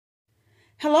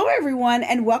Hello everyone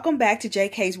and welcome back to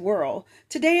JK's World.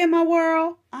 Today in my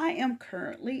world, I am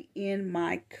currently in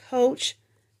my Coach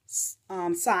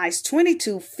size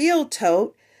 22 field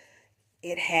tote.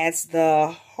 It has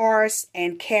the horse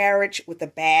and carriage with the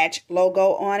badge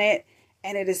logo on it,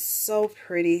 and it is so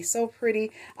pretty, so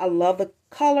pretty. I love the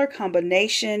color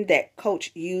combination that Coach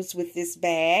used with this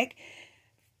bag.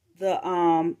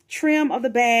 The trim of the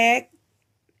bag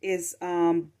is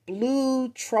blue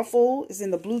truffle, is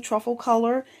in the blue truffle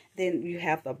color. Then you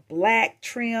have the black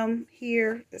trim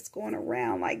here that's going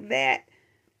around like that.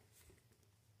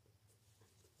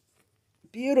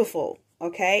 Beautiful.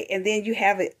 Okay, and then you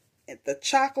have it at the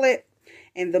chocolate,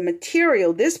 and the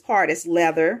material, this part is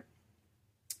leather,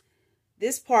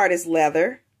 this part is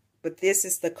leather, but this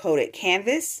is the coated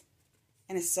canvas,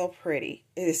 and it's so pretty.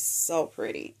 It is so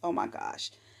pretty. Oh my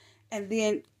gosh. And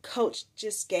then Coach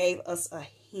just gave us a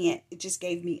hint. It just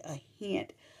gave me a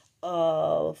hint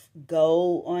of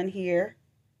gold on here.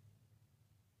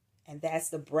 And that's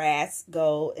the brass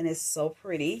gold, and it's so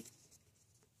pretty.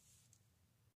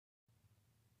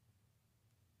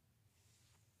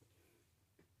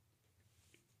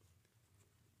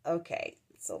 Okay,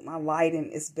 so my lighting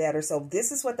is better. So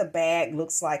this is what the bag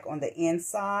looks like on the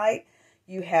inside.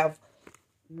 You have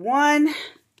one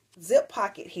zip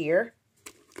pocket here,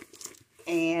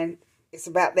 and it's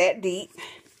about that deep,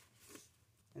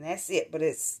 and that's it. But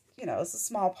it's, you know, it's a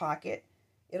small pocket.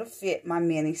 It'll fit my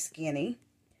mini skinny,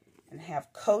 and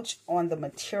have Coach on the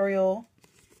material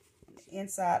on the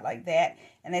inside like that.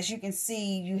 And as you can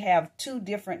see, you have two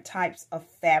different types of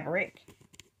fabric.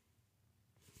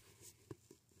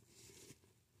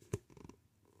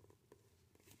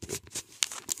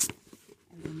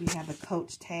 And then you have a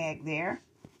Coach tag there.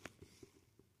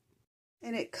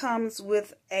 And it comes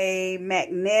with a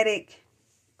magnetic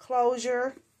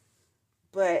closure,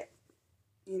 but,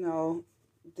 you know,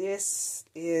 this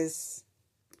is,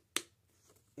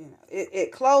 you know,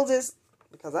 it closes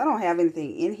because I don't have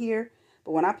anything in here.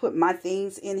 But when I put my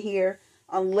things in here,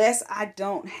 unless I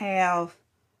don't have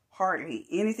hardly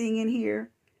anything in here,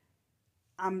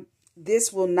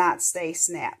 this will not stay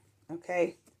snapped,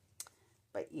 okay?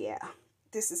 But yeah,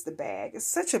 this is the bag. It's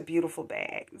such a beautiful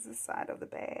bag. This is the side of the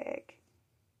bag.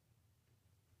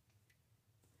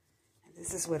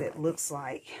 This is what it looks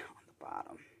like on the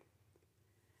bottom.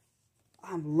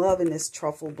 I'm loving this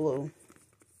truffle blue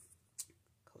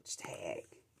Coach tag.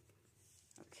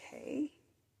 Okay.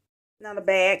 Now the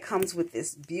bag comes with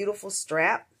this beautiful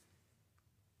strap.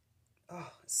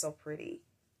 Oh, it's so pretty.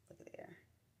 Look at there.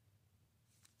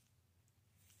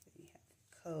 You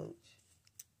have Coach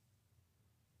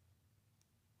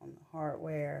on the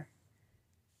hardware.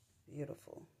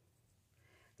 Beautiful.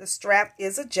 The strap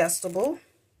is adjustable.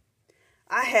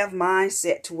 I have mine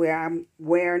set to where I'm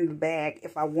wearing the bag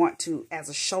if I want to as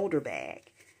a shoulder bag.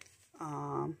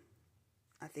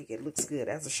 I think it looks good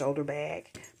as a shoulder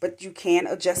bag. But you can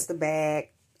adjust the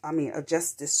bag,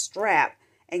 adjust this strap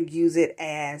and use it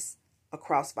as a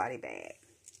crossbody bag.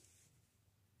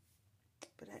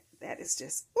 But that is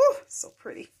just, ooh, so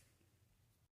pretty.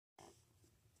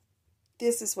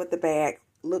 This is what the bag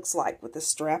looks like with the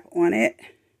strap on it.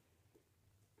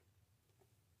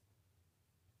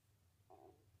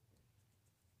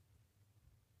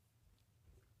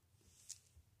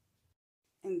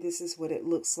 And this is what it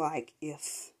looks like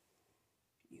if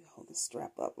you hold the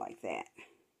strap up like that.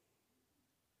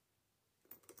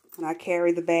 When I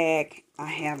carry the bag,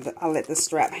 I let the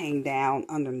strap hang down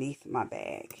underneath my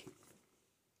bag.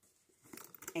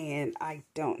 And I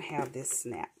don't have this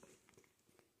snap.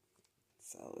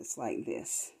 So it's like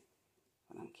this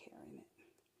when I'm carrying it.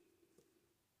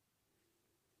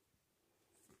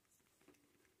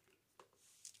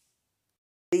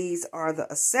 These are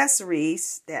the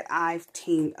accessories that I've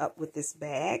teamed up with this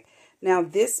bag. Now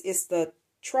this is the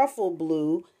truffle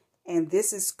blue, and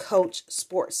this is Coach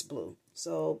Sports Blue.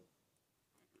 So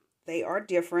they are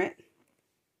different.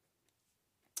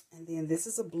 And then this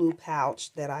is a blue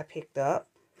pouch that I picked up.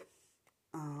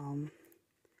 And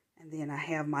then I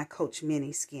have my Coach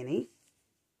Mini Skinny.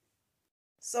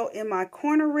 So in my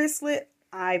corner wristlet,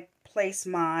 I place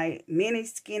my Mini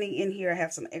Skinny in here. I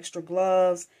have some extra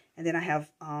gloves. And then I have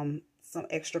some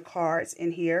extra cards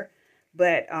in here.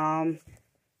 But,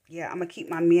 yeah, I'm going to keep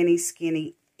my mini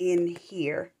skinny in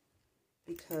here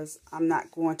because I'm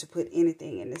not going to put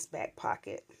anything in this back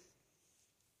pocket.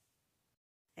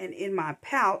 And in my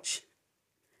pouch,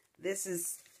 this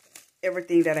is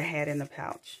everything that I had in the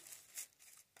pouch.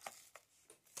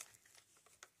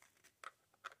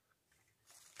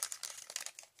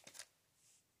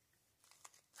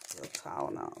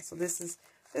 Tylenol. So this is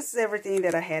everything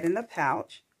that I had in the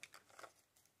pouch.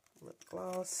 Lip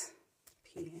gloss,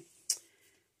 pen.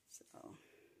 So,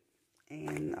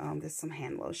 and there's some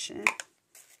hand lotion,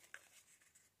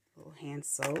 a little hand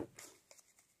soap.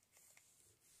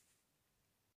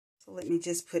 So let me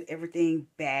just put everything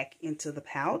back into the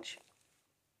pouch.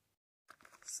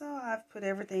 So I've put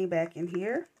everything back in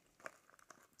here.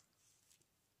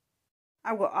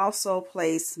 I will also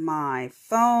place my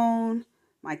phone,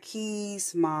 my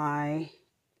keys, my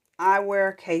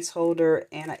eyewear case holder,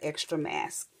 and an extra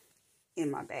mask in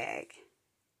my bag.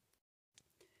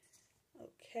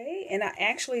 Okay, and I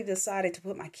actually decided to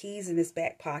put my keys in this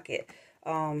back pocket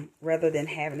rather than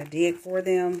having to dig for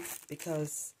them,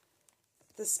 because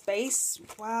the space,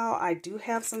 while I do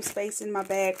have some space in my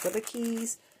bag for the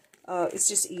keys, it's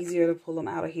just easier to pull them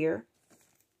out of here.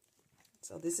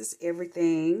 So this is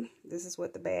everything. This is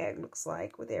what the bag looks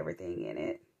like with everything in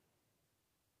it.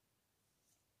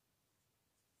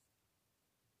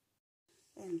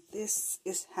 And this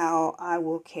is how I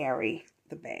will carry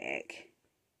the bag,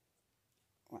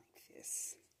 like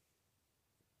this.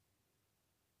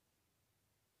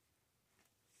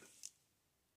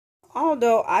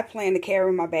 Although I plan to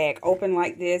carry my bag open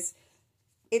like this,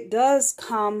 it does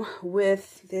come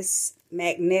with this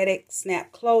magnetic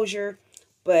snap closure,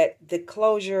 but the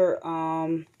closure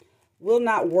will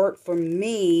not work for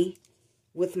me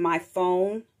with my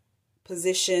phone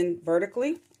positioned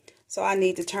vertically. So I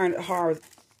need to turn it hard.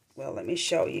 Well, let me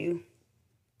show you.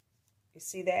 You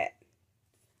see that?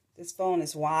 This phone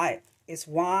is wide. It's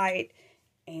wide,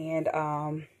 and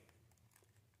if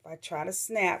I try to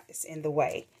snap, it's in the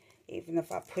way. Even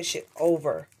if I push it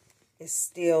over, it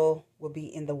still will be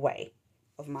in the way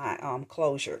of my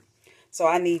closure. So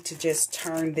I need to just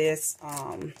turn this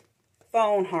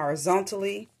phone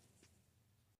horizontally.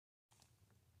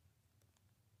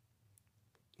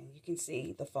 And you can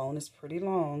see the phone is pretty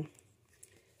long.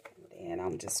 And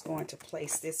I'm just going to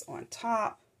place this on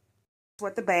top. That's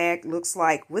what the bag looks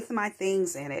like with my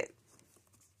things in it.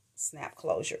 Snap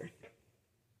closure.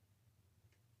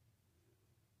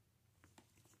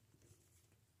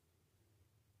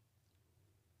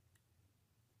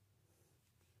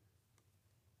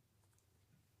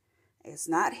 It's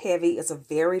not heavy. It's a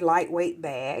very lightweight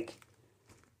bag.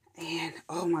 And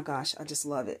oh my gosh, I just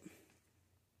love it.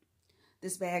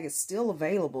 This bag is still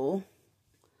available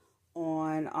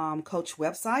on Coach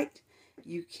website.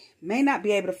 You may not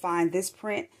be able to find this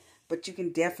print, but you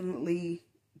can definitely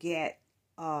get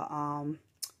a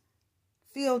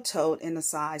field tote in the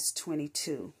size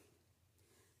 22.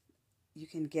 You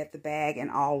can get the bag in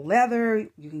all leather.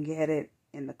 You can get it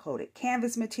in the coated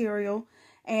canvas material.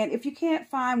 And if you can't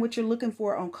find what you're looking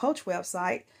for on Coach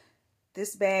website,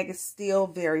 this bag is still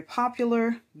very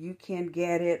popular. You can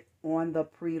get it on the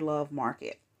pre-love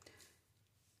market.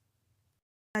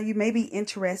 Now you may be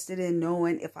interested in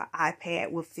knowing if an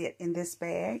iPad will fit in this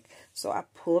bag. So I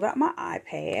pulled out my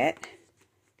iPad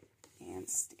and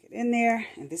stick it in there.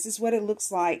 And this is what it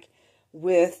looks like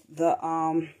with the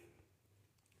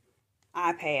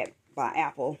iPad by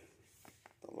Apple,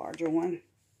 the larger one.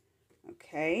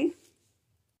 Okay.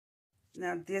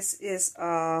 Now this is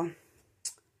a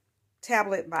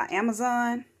tablet by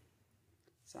Amazon.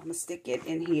 So I'm going to stick it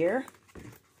in here.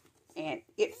 And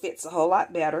it fits a whole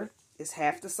lot better. It's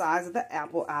half the size of the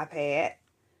Apple iPad.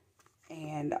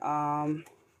 And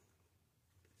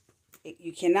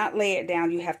you cannot lay it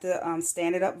down. You have to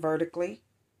stand it up vertically.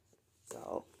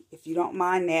 So if you don't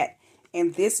mind that.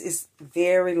 And this is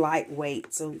very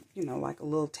lightweight. So, you know, like a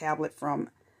little tablet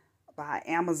by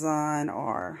Amazon,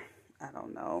 or I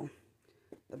don't know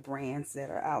the brands that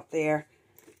are out there.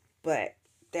 But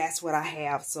that's what I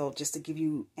have. So just to give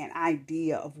you an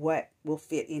idea of what will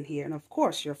fit in here. And of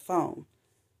course, your phone.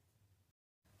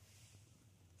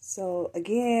 So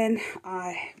again,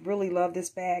 I really love this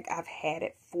bag. I've had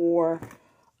it for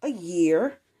a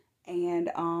year. And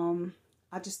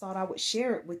I just thought I would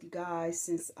share it with you guys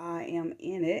since I am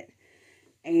in it.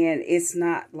 And it's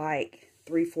not like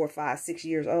 3, 4, 5, 6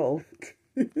 years old.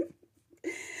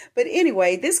 But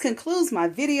anyway, this concludes my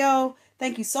video.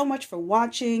 Thank you so much for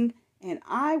watching. And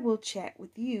I will chat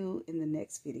with you in the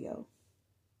next video.